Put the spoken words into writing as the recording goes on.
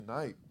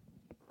tonight.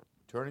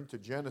 Turning to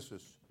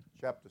Genesis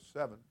chapter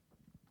 7.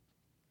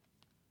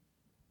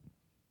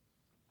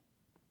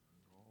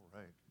 All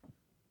right.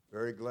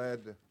 Very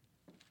glad to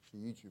see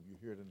each of you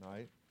here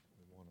tonight.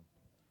 We want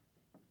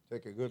to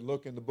take a good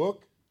look in the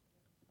book.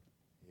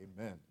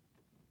 Amen.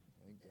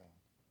 Thank God.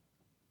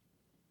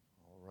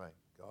 All right.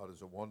 God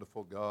is a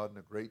wonderful God and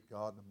a great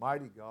God and a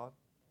mighty God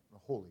and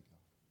a holy God.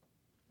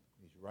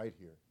 He's right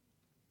here.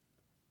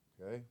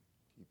 Okay?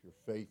 Keep your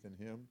faith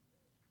in Him.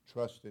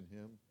 Trust in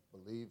Him.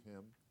 Believe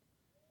Him.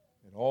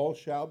 And all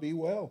shall be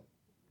well.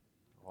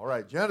 All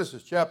right.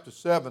 Genesis chapter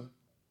 7.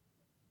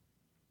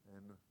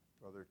 And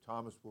Brother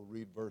Thomas will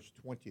read verse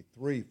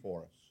 23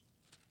 for us.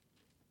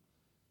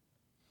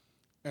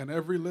 And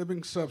every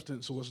living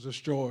substance was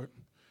destroyed,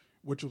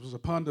 which was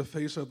upon the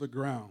face of the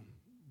ground,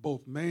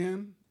 both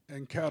man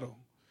and cattle,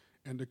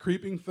 and the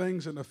creeping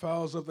things and the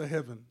fowls of the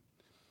heaven.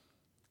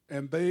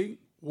 And they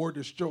were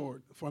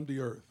destroyed from the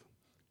earth.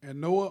 And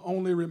Noah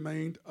only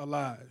remained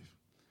alive,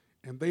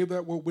 and they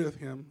that were with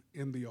him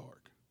in the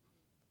ark.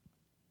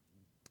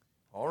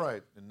 All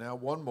right. And now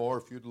one more,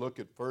 if you'd look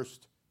at 1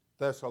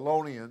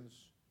 Thessalonians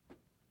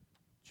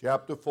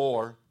chapter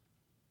 4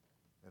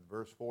 and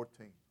verse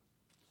 14.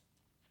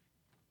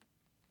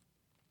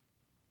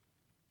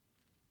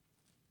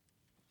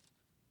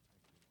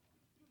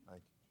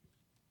 Thank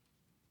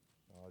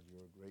you. God,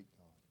 you're a great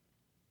God.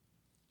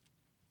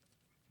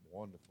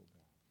 Wonderful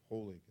God.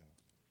 Holy God.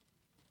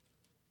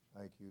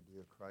 Thank you,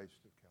 dear Christ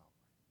of Calvary.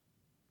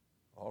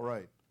 All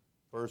right.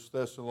 1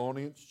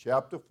 Thessalonians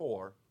chapter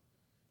 4,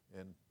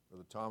 and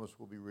Brother Thomas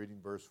will be reading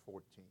verse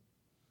 14.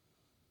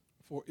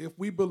 For if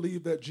we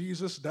believe that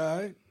Jesus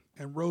died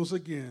and rose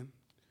again,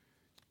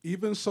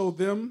 even so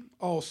them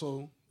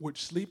also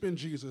which sleep in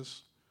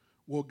Jesus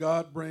will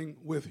God bring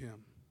with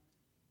him.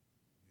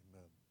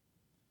 Amen.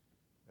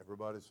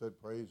 Everybody said,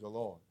 praise the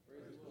Lord.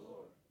 Praise the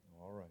Lord.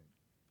 All right.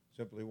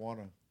 Simply want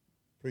to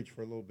preach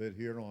for a little bit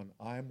here on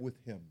I'm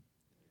with Him.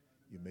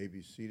 You may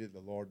be seated. The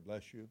Lord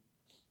bless you.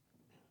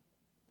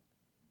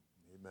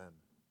 Amen.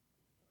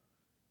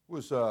 It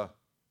was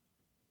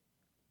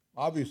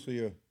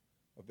obviously a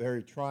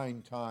very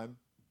trying time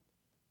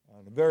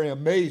and a very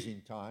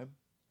amazing time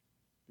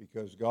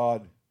because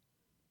God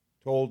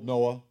told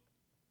Noah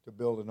to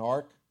build an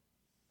ark.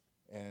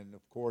 And,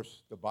 of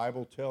course, the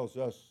Bible tells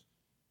us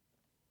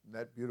in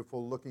that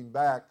beautiful looking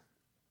back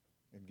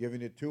and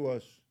giving it to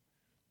us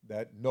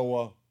that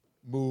Noah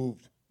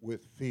moved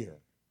with fear.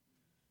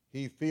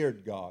 He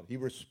feared God. He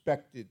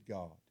respected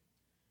God.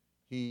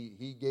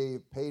 He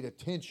paid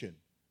attention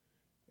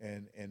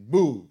and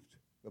moved,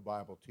 the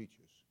Bible teaches.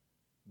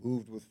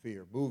 Moved with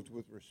fear, moved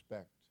with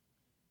respect.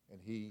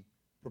 And he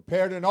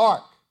prepared an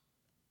ark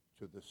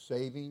to the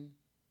saving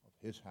of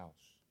his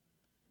house.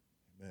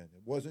 Amen.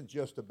 It wasn't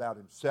just about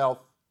himself.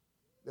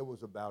 It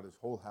was about his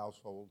whole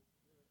household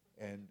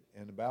and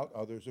about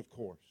others, of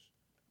course,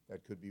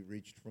 that could be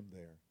reached from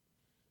there.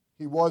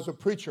 He was a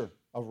preacher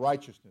of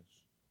righteousness.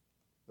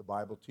 The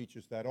Bible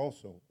teaches that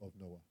also of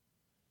Noah.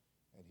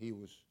 And he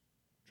was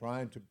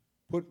trying to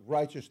put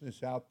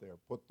righteousness out there,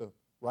 put the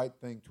right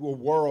thing to a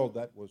world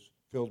that was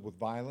filled with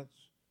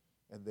violence,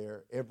 and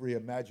their every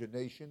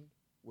imagination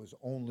was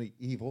only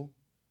evil.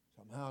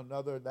 Somehow or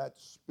another, that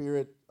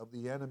spirit of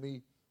the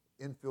enemy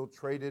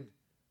infiltrated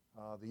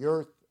the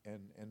earth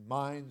and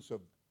minds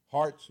of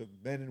hearts of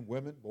men and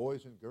women,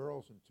 boys and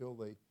girls, until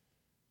they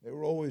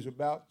were always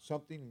about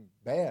something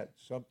bad,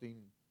 something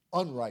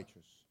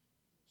unrighteous,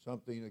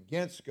 something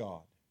against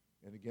God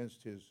and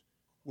against His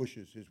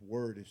wishes, His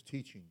word, His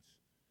teachings.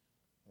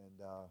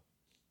 And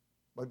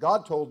but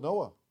God told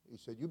Noah, He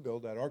said, you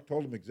build that ark.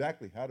 Told him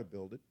exactly how to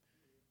build it.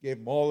 Gave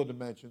him all the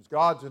dimensions.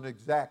 God's an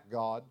exact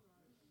God.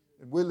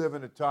 And we live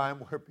in a time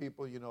where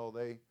people,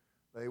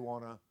 they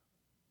want to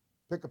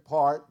pick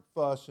apart,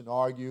 fuss, and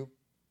argue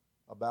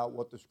about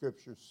what the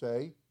Scriptures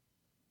say.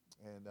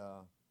 And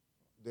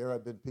there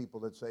have been people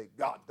that say,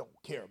 God don't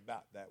care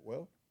about that.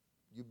 Well,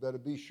 you better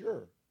be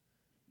sure.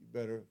 You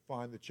better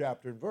find the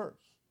chapter and verse.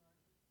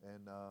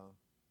 And,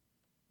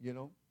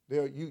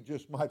 there you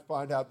just might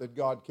find out that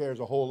God cares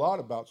a whole lot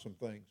about some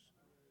things.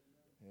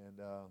 And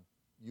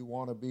you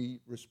want to be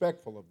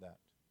respectful of that.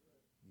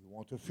 You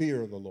want to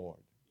fear the Lord.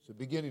 It's the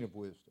beginning of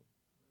wisdom.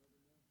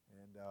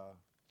 And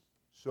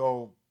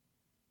so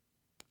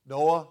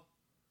Noah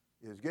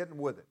is getting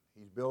with it.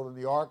 He's building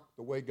the ark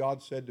the way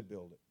God said to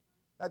build it.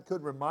 That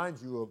could remind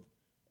you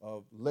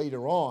of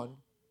later on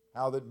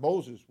how that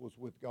Moses was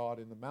with God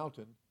in the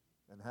mountain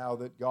and how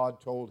that God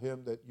told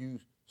him that you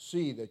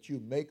see that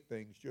you make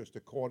things just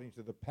according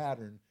to the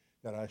pattern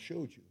that I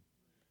showed you.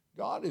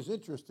 God is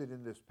interested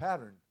in this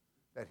pattern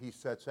that He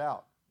sets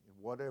out in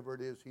whatever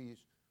it is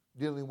He's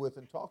dealing with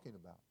and talking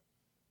about.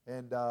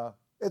 And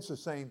it's the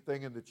same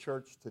thing in the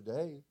church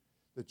today,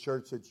 the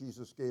church that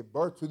Jesus gave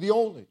birth to, the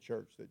only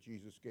church that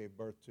Jesus gave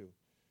birth to,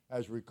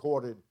 as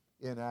recorded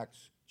in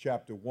Acts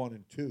chapter 1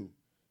 and 2.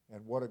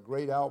 And what a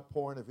great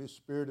outpouring of His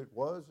Spirit it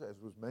was, as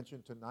was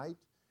mentioned tonight,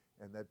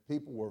 and that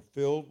people were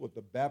filled with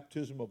the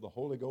baptism of the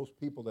Holy Ghost,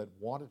 people that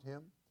wanted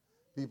Him,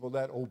 people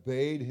that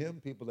obeyed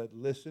Him, people that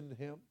listened to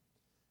Him.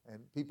 and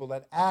people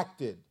that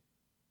acted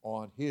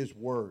on his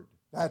word.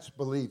 That's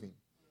believing.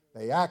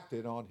 They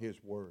acted on his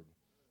word.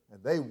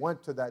 And they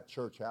went to that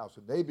church house,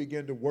 and they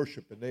began to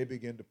worship, and they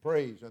began to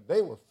praise, and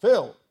they were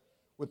filled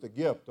with the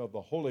gift of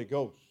the Holy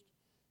Ghost.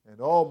 And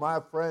oh, my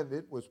friend,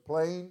 it was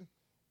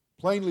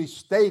plainly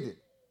stated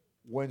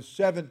when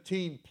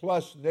 17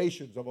 plus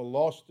nations of a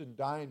lost and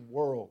dying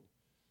world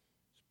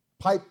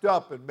piped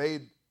up and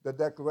made the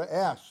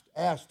declaration,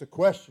 asked the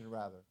question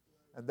rather,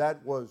 and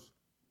that was,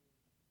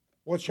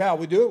 what shall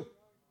we do?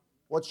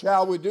 What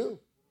shall we do?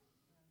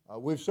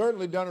 We've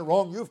certainly done it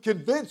wrong. You've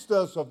convinced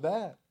us of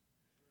that.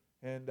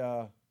 And,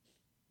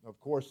 of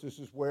course, this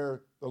is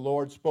where the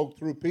Lord spoke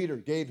through Peter,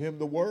 gave him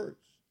the words.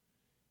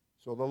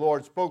 So the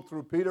Lord spoke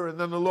through Peter, and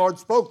then the Lord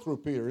spoke through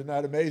Peter. Isn't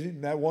that amazing?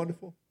 Isn't that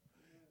wonderful?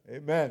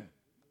 Amen.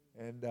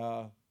 And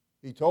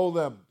he told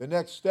them the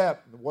next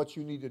step, what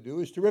you need to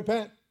do is to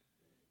repent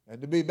and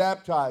to be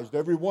baptized,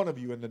 every one of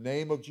you, in the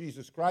name of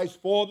Jesus Christ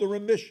for the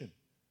remission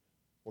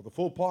or the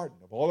full pardon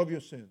of all of your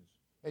sins.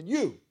 And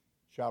you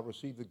shall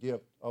receive the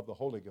gift of the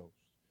Holy Ghost.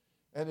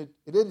 And it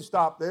didn't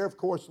stop there. Of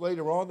course,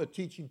 later on, the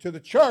teaching to the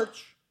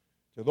church,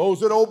 to those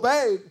that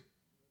obeyed,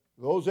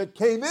 those that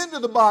came into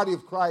the body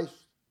of Christ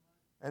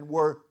and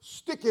were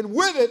sticking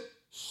with it,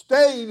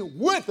 staying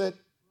with it,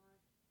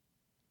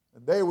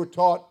 and they were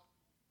taught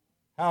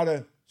how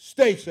to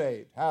stay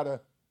saved, how to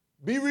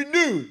be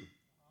renewed.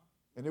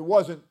 And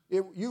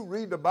you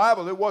read the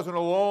Bible, it wasn't a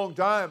long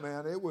time,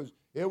 man. It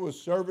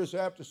was service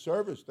after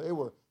service. They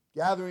were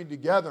gathering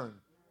together,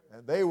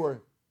 and they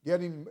were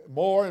getting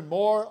more and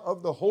more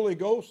of the Holy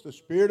Ghost, the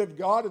Spirit of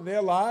God in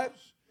their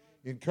lives,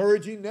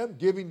 encouraging them,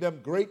 giving them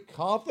great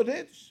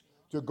confidence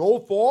to go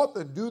forth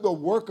and do the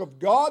work of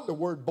God. The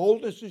word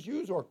boldness is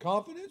used, or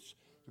confidence,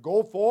 to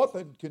go forth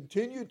and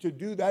continue to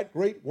do that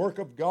great work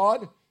of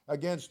God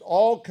against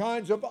all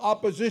kinds of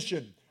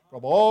opposition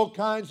from all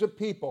kinds of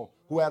people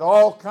who had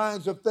all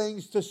kinds of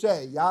things to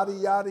say, yada,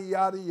 yada,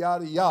 yada,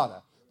 yada,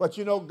 yada. But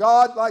you know,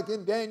 God, like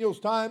in Daniel's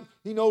time,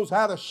 he knows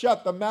how to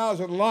shut the mouths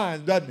of the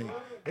lions, doesn't he?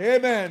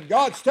 Amen.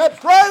 God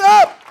steps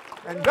right up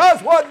and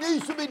does what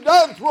needs to be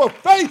done through a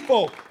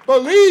faithful,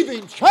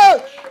 believing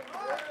church.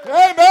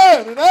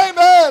 Amen and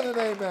amen and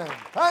amen.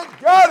 Thank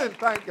God and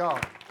thank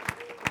God.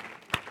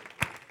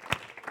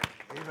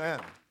 Amen.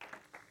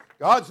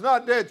 God's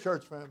not dead,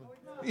 church family.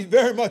 He's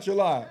very much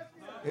alive.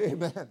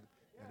 Amen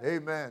and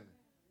amen.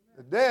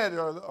 The dead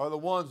are the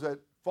ones that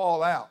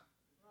fall out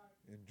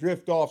and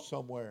drift off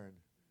somewhere and,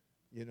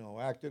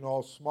 acting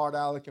all smart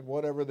aleck and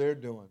whatever they're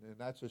doing. And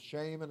that's a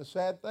shame and a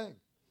sad thing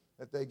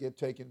that they get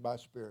taken by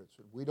spirits.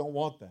 And we don't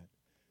want that.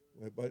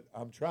 But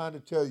I'm trying to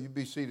tell you,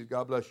 be seated,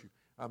 God bless you.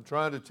 I'm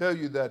trying to tell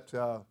you that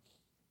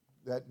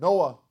that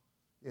Noah,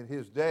 in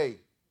his day,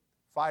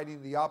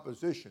 fighting the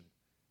opposition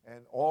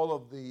and all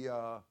of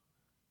the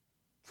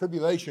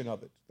tribulation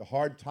of it, the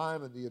hard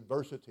time and the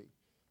adversity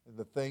and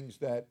the things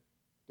that,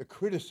 the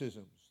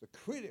criticisms, the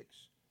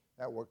critics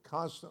that were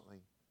constantly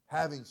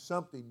having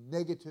something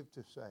negative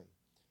to say.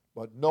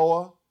 But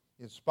Noah,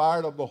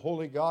 inspired of the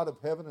holy God of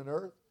heaven and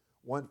earth,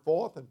 went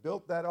forth and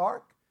built that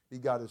ark. He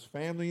got his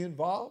family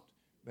involved.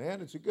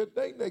 Man, it's a good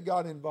thing they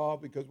got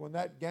involved, because when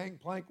that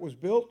gangplank was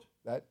built,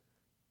 that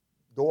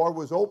door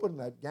was open,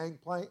 that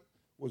gangplank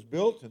was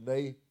built, and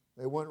they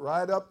went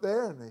right up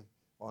there, and they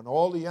on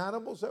all the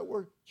animals that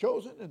were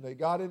chosen, and they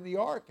got in the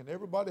ark, and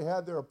everybody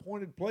had their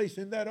appointed place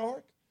in that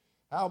ark.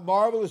 How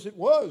marvelous it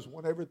was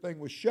when everything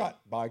was shut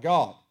by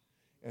God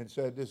and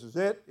said, this is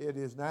it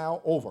is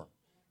now over.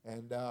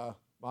 And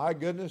my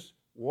goodness,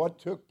 what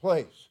took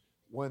place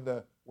when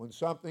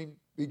something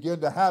began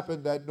to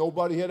happen that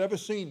nobody had ever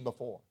seen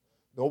before.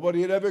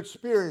 Nobody had ever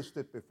experienced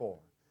it before.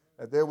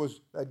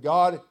 That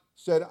God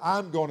said,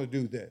 I'm going to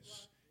do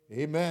this.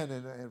 Amen.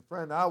 And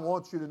friend, I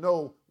want you to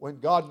know, when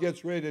God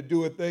gets ready to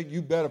do a thing,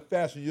 you better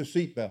fasten your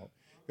seatbelt,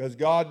 because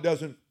God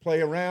doesn't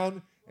play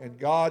around and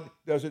God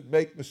doesn't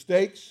make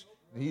mistakes.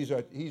 He's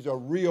a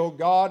real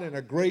God and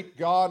a great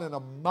God and a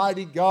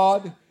mighty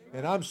God.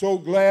 And I'm so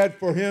glad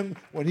for him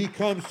when he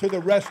comes to the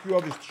rescue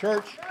of his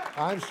church.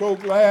 I'm so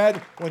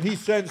glad when he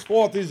sends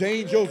forth his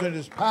angels and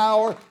his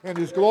power and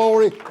his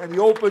glory, and he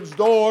opens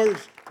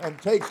doors and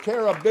takes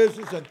care of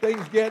business and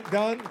things get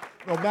done.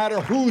 No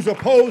matter who's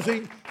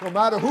opposing, no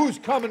matter who's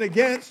coming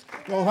against,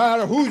 no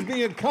matter who's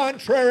being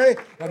contrary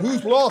and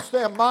who's lost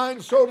their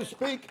mind, so to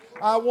speak,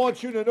 I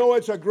want you to know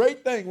it's a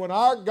great thing when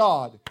our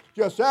God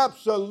just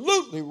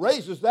absolutely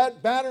raises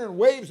that banner and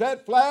waves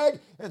that flag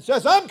and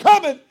says, I'm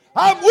coming.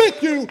 I'm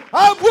with you.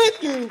 I'm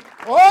with you.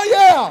 Oh,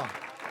 yeah.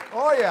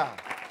 Oh, yeah.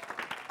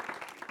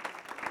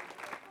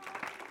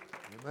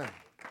 Amen.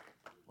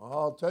 Well,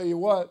 I'll tell you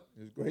what,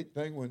 it's a great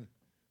thing when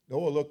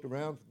Noah looked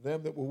around for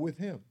them that were with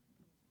him.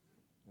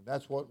 And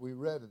that's what we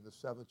read in the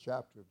 7th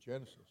chapter of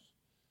Genesis.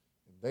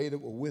 And they that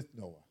were with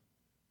Noah,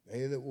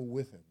 they that were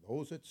with him,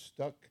 those that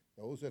stuck,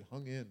 those that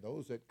hung in,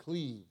 those that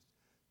cleaved.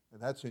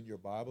 And that's in your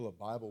Bible, a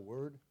Bible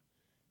word.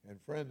 And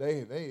friend,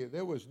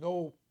 there was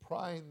no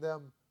prying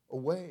them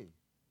away.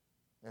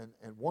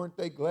 And weren't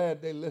they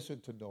glad they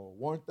listened to Noah?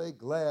 Weren't they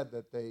glad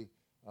that they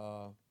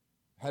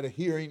had a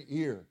hearing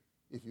ear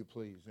if you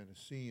please, and a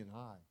seeing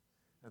eye.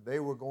 And they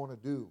were going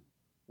to do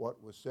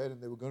what was said,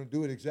 and they were going to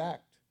do it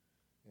exact.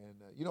 And,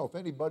 if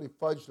anybody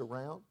fudged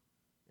around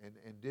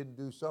and didn't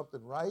do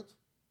something right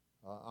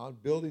on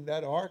building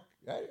that ark,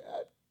 that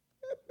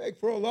make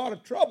for a lot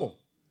of trouble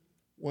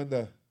when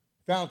the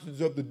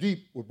fountains of the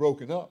deep were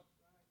broken up.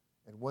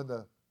 And when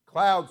the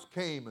clouds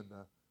came and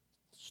the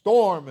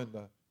storm and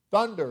the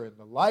thunder and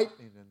the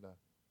lightning and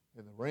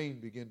the rain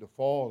began to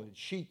fall in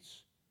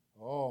sheets,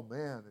 oh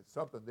man, it's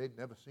something they'd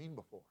never seen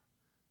before.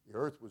 The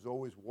earth was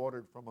always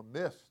watered from a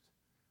mist.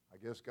 I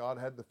guess God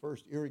had the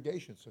first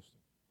irrigation system.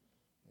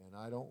 And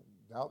I don't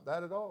doubt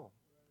that at all.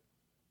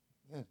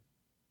 Yeah.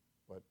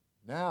 But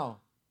now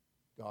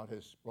God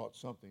has brought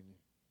something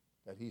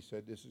that he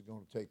said this is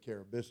going to take care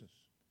of business,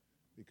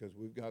 because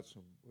we've got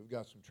some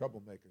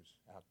troublemakers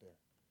out there.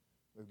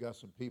 We've got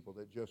some people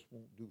that just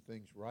won't do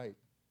things right,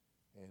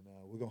 and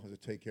we're going to have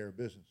to take care of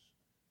business.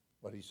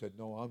 But he said,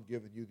 no, I'm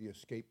giving you the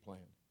escape plan.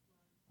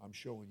 I'm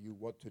showing you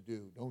what to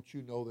do. Don't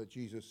you know that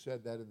Jesus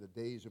said that in the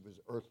days of his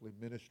earthly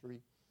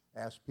ministry?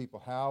 Asked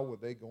people how were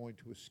they going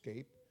to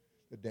escape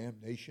the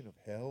damnation of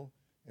hell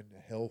and the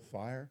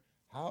hellfire?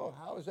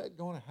 How is that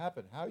going to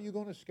happen? How are you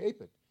going to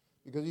escape it?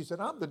 Because he said,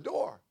 I'm the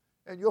door,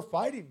 and you're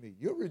fighting me.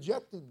 You're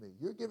rejecting me.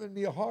 You're giving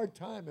me a hard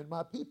time and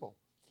my people.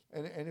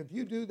 And if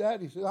you do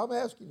that, he said, I'm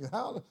asking you,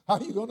 how are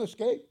you going to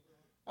escape?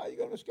 How are you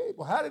going to escape?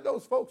 Well, how did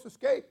those folks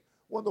escape?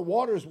 When the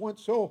waters went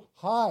so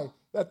high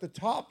that the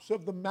tops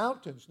of the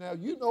mountains, now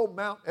you know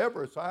Mount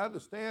Everest, I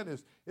understand,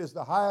 is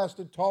the highest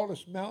and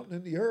tallest mountain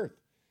in the earth.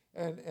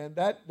 And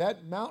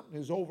that mountain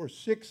is over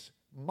 6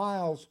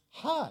 miles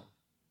high.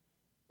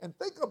 And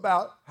think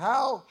about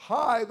how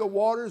high the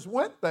waters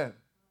went then.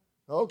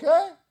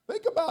 Okay?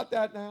 Think about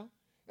that now.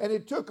 And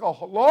it took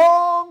a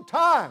long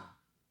time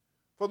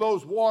for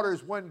those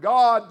waters, when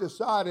God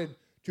decided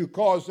to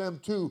cause them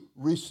to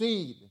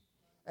recede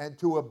and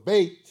to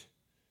abate.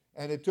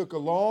 And it took a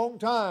long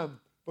time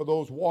for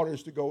those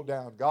waters to go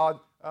down. God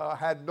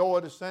had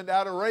Noah to send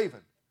out a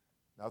raven.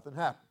 Nothing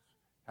happens.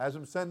 Has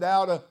him send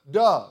out a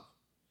dove.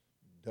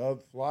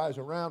 Dove flies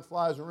around,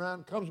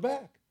 comes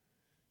back.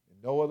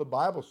 And Noah, the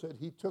Bible said,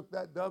 he took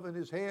that dove in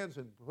his hands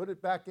and put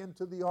it back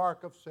into the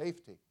ark of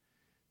safety.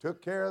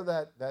 Took care of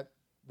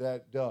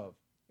that dove.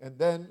 And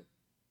then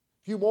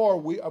a few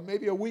more,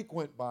 maybe a week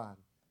went by.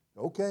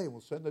 Okay,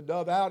 we'll send the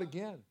dove out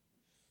again.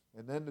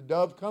 And then the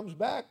dove comes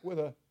back with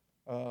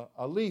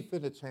a leaf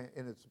in its hand,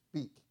 in its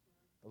beak,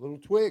 a little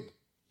twig.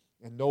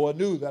 And Noah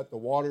knew that the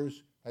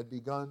waters had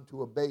begun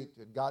to abate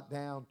and got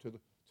down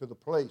to the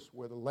place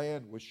where the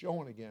land was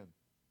showing again.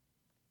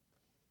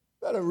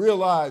 Better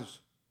realize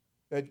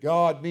that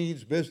God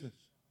means business.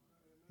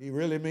 He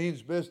really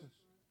means business.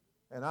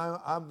 And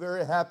I'm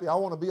very happy. I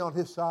want to be on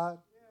his side.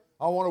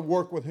 I want to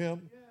work with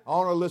him. I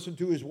want to listen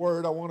to his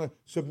word. I want to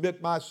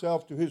submit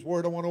myself to his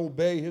word. I want to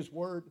obey his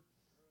word.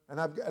 And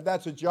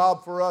that's a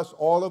job for us,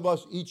 all of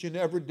us, each and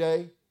every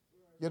day,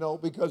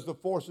 because the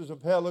forces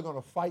of hell are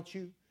going to fight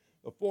you.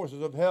 The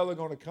forces of hell are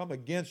going to come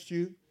against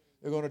you.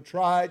 They're going to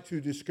try to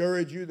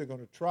discourage you. They're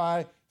going to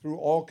try through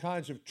all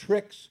kinds of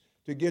tricks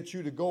to get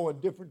you to go in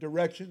different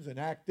directions and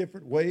act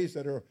different ways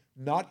that are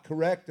not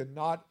correct and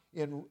not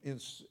in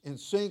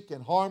sync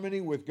and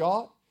harmony with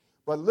God.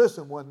 But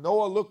listen, when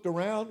Noah looked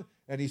around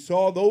and he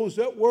saw those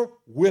that were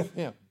with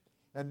him,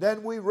 and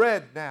then we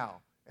read now,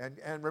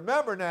 and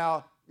remember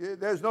now,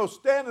 there's no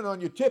standing on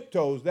your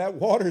tiptoes. That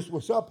waters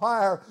was up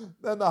higher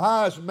than the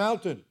highest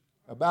mountain,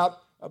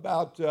 about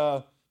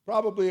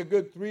probably a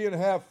good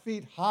 3.5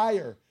 feet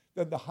higher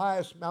than the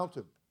highest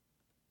mountain.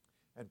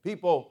 And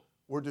people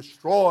were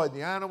destroyed.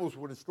 The animals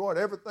were destroyed.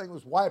 Everything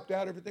was wiped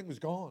out. Everything was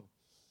gone.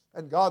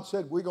 And God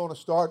said, we're going to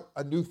start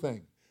a new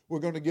thing. We're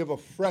going to give a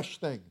fresh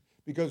thing,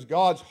 because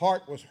God's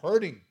heart was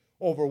hurting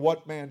over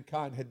what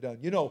mankind had done.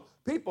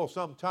 People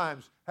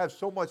sometimes have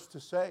so much to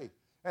say,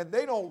 and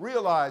they don't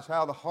realize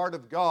how the heart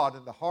of God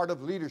and the heart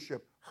of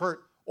leadership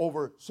hurt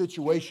over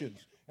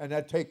situations and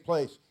that take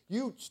place.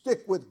 You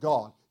stick with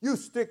God. You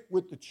stick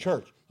with the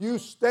church. You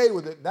stay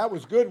with it. And that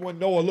was good when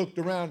Noah looked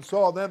around and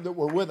saw them that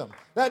were with him.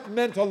 That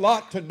meant a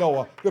lot to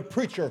Noah, the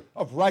preacher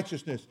of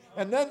righteousness.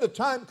 And then the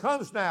time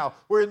comes now.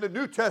 We're in the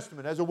New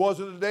Testament. As it was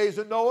in the days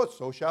of Noah,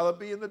 so shall it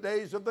be in the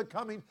days of the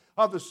coming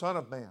of the Son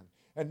of Man.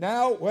 And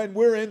now when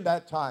we're in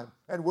that time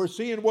and we're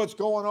seeing what's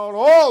going on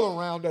all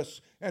around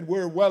us and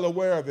we're well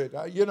aware of it,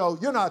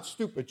 you're not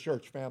stupid,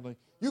 church family.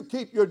 You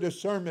keep your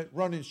discernment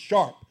running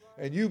sharp,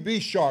 and you be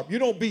sharp. You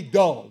don't be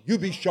dull. You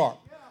be sharp.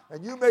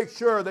 And you make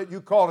sure that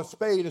you call a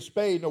spade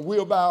and a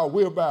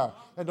wheelbarrow,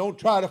 and don't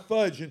try to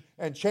fudge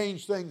and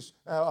change things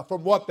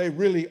from what they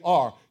really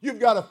are. You've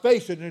got to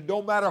face it, and it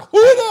don't matter who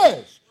it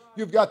is.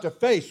 You've got to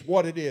face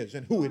what it is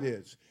and who it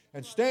is,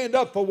 and stand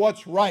up for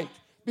what's right.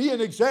 Be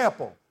an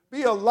example.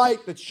 Be a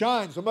light that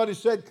shines. Somebody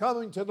said,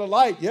 coming to the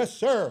light. Yes,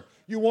 sir.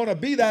 You want to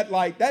be that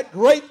light, that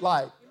great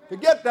light.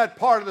 Forget that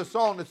part of the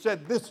song that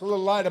said, this little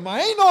light of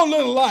mine. Ain't no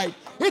little light.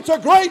 It's a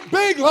great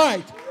big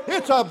light.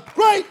 It's a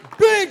great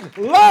big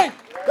light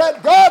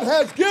that God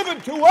has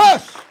given to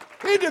us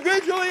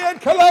individually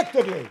and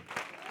collectively.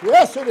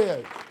 Yes, it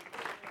is.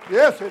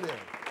 Yes, it is.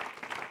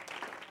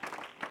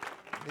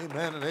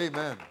 Amen and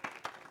amen.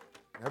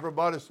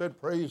 Everybody said,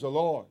 praise the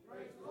Lord.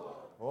 Praise the Lord.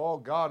 Oh,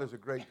 God is a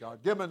great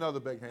God. Give him another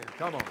big hand.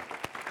 Come on.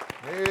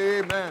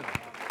 Amen.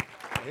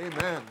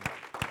 Amen.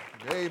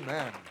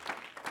 Amen.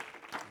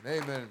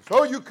 Amen.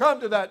 So you come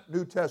to that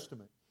New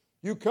Testament.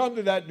 You come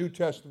to that New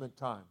Testament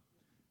time.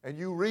 And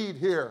you read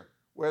here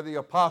where the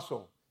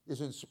apostle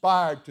is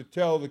inspired to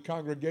tell the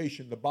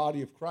congregation, the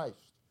body of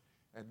Christ.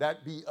 And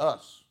that be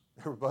us.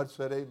 Everybody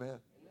said amen.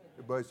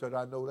 Everybody said,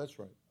 I know that's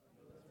right.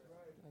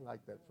 I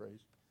like that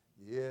phrase.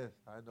 Yes,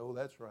 I know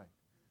that's right.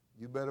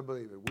 You better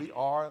believe it. We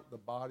are the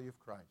body of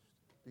Christ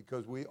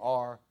because we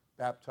are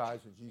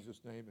baptized in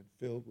Jesus' name and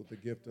filled with the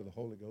gift of the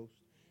Holy Ghost.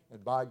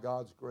 And by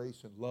God's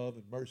grace and love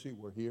and mercy,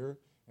 we're here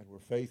and we're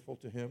faithful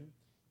to him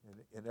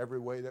in every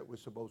way that we're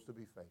supposed to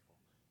be faithful.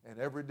 And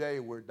every day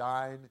we're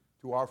dying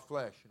to our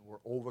flesh and we're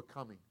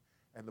overcoming.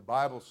 And the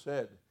Bible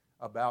said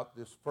about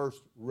this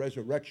first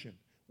resurrection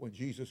when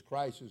Jesus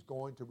Christ is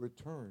going to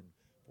return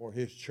for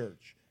his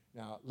church.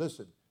 Now,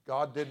 listen,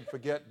 God didn't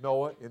forget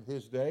Noah in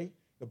his day.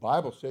 The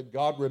Bible said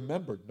God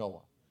remembered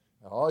Noah.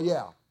 Oh,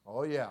 yeah.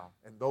 Oh, yeah.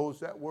 And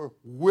those that were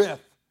with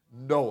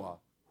Noah.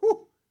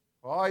 Whew.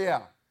 Oh,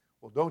 yeah.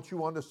 Well, don't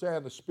you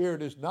understand? The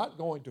Spirit is not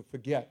going to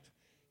forget.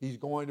 He's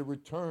going to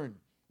return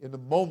in the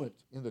moment,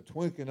 in the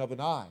twinkling of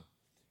an eye.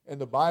 And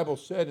the Bible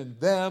said, and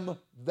them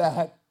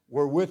that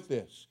were with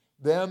this,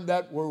 them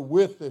that were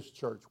with this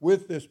church,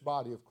 with this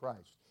body of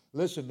Christ.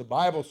 Listen, the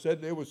Bible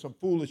said there were some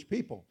foolish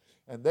people,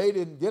 and they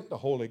didn't get the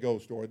Holy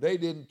Ghost, or they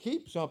didn't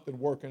keep something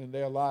working in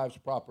their lives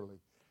properly.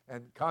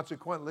 And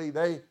consequently,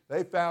 they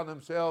found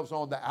themselves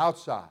on the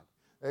outside.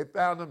 They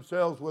found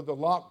themselves with a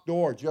locked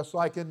door, just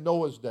like in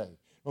Noah's day.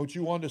 Don't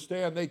you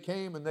understand? They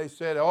came and they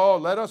said, oh,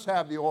 let us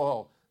have the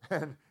oil.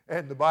 And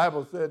the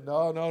Bible said,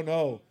 no,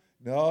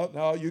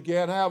 you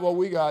can't have what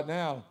we got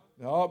now.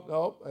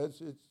 No,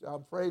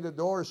 I'm afraid the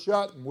door is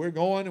shut, and we're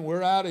going, and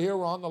we're out of here.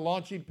 We're on the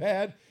launching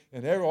pad,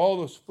 and all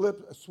those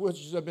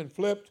switches have been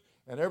flipped,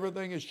 and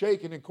everything is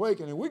shaking and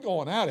quaking, and we're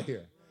going out of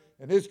here.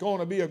 And it's going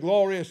to be a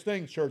glorious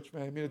thing, church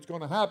family. I mean, it's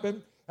going to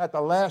happen at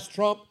the last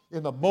trump,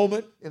 in the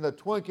moment, in the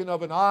twinkling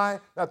of an eye,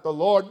 that the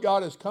Lord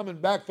God is coming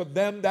back for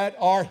them that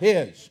are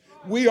his.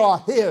 We are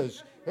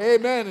his.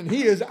 Amen. And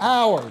he is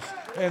ours.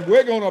 And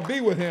we're going to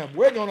be with him.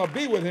 We're going to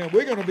be with him.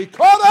 We're going to be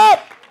caught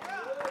up.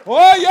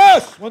 Oh,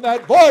 yes, when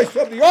that voice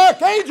of the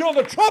archangel and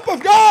the trump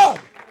of God.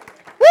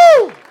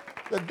 Woo!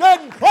 The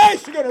dead in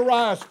Christ are going to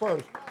rise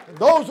first. And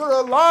those that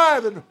are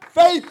alive and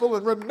faithful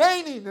and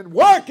remaining and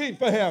working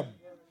for him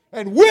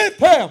and with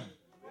him,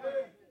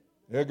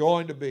 they're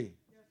going to be.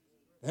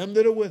 Them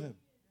that are with him.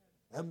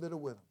 Them that are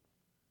with him.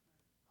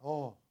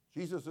 Oh,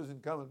 Jesus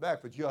isn't coming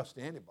back for just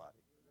anybody.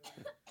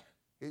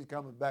 He's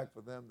coming back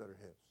for them that are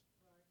his.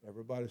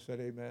 Everybody said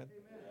amen. Amen.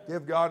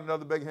 Give God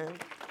another big hand.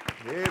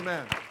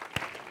 Amen.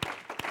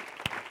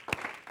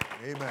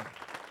 Amen.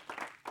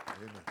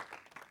 Amen.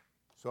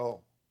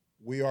 So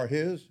we are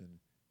his and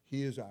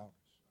he is ours.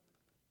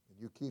 And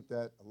you keep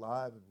that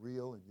alive and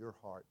real in your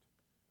heart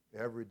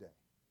every day.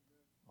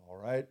 All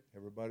right?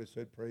 Everybody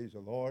said praise the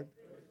Lord.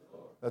 Praise the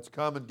Lord. Let's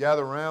come and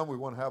gather around. We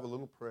want to have a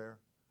little prayer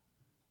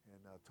and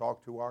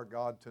talk to our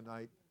God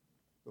tonight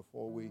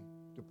before we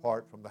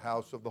depart from the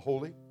house of the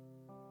holy.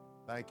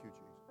 Thank you,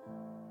 Jesus.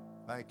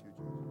 Thank you,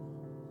 Jesus.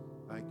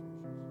 Thank you,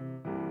 Jesus.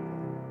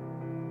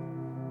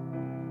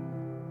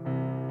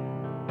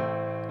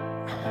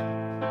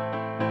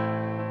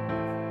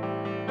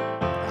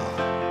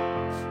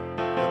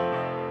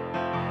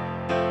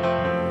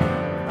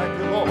 Thank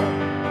you, Lord.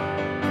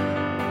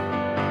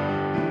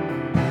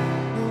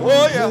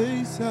 Oh, yeah.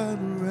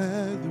 I'd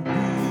rather be.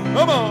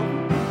 Come on.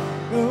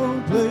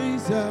 No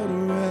place I'd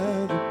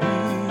rather be.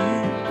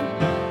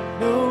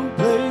 No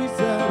place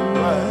I'd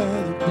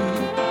rather be.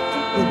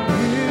 But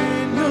here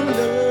in your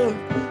love,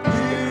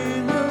 here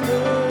in your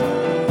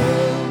love.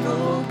 No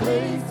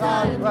place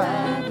I'd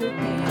rather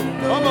be.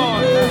 Come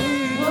on.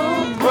 No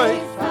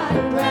place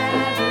I'd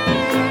rather be.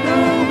 No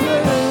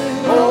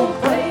place. No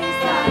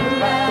place I'd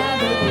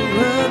rather be.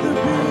 Rather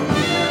be.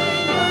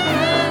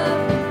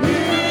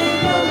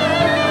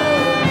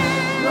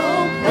 No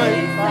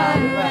place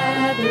I'd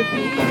rather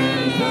be.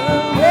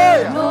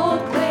 Yeah. No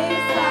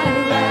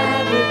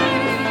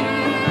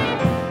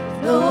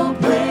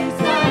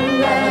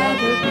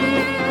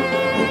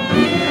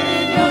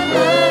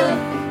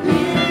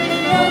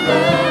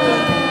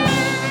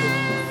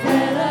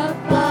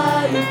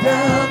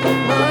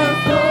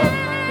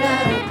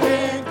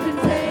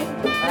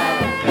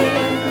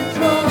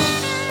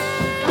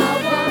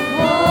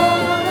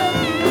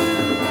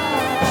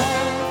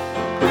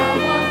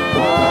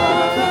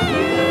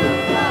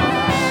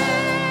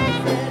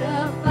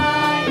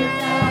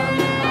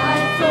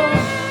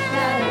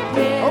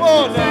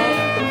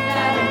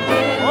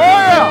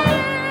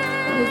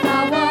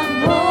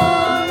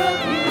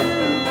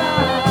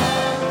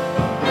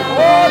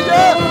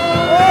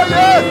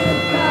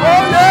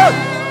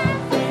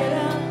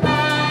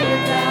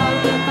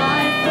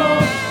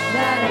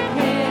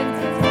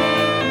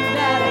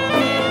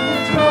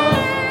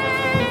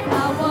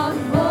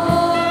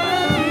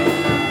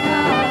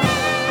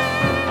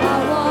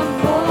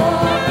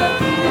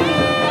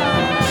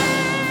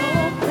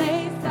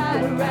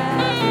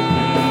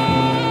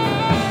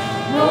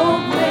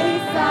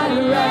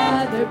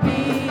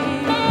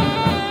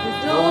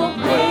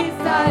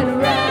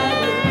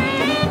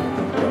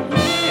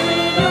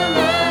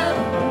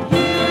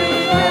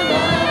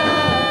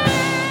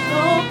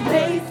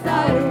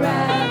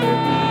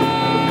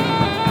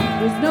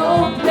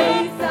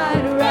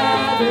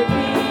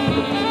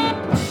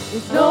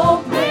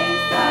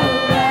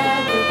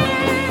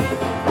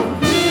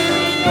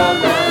your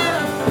love.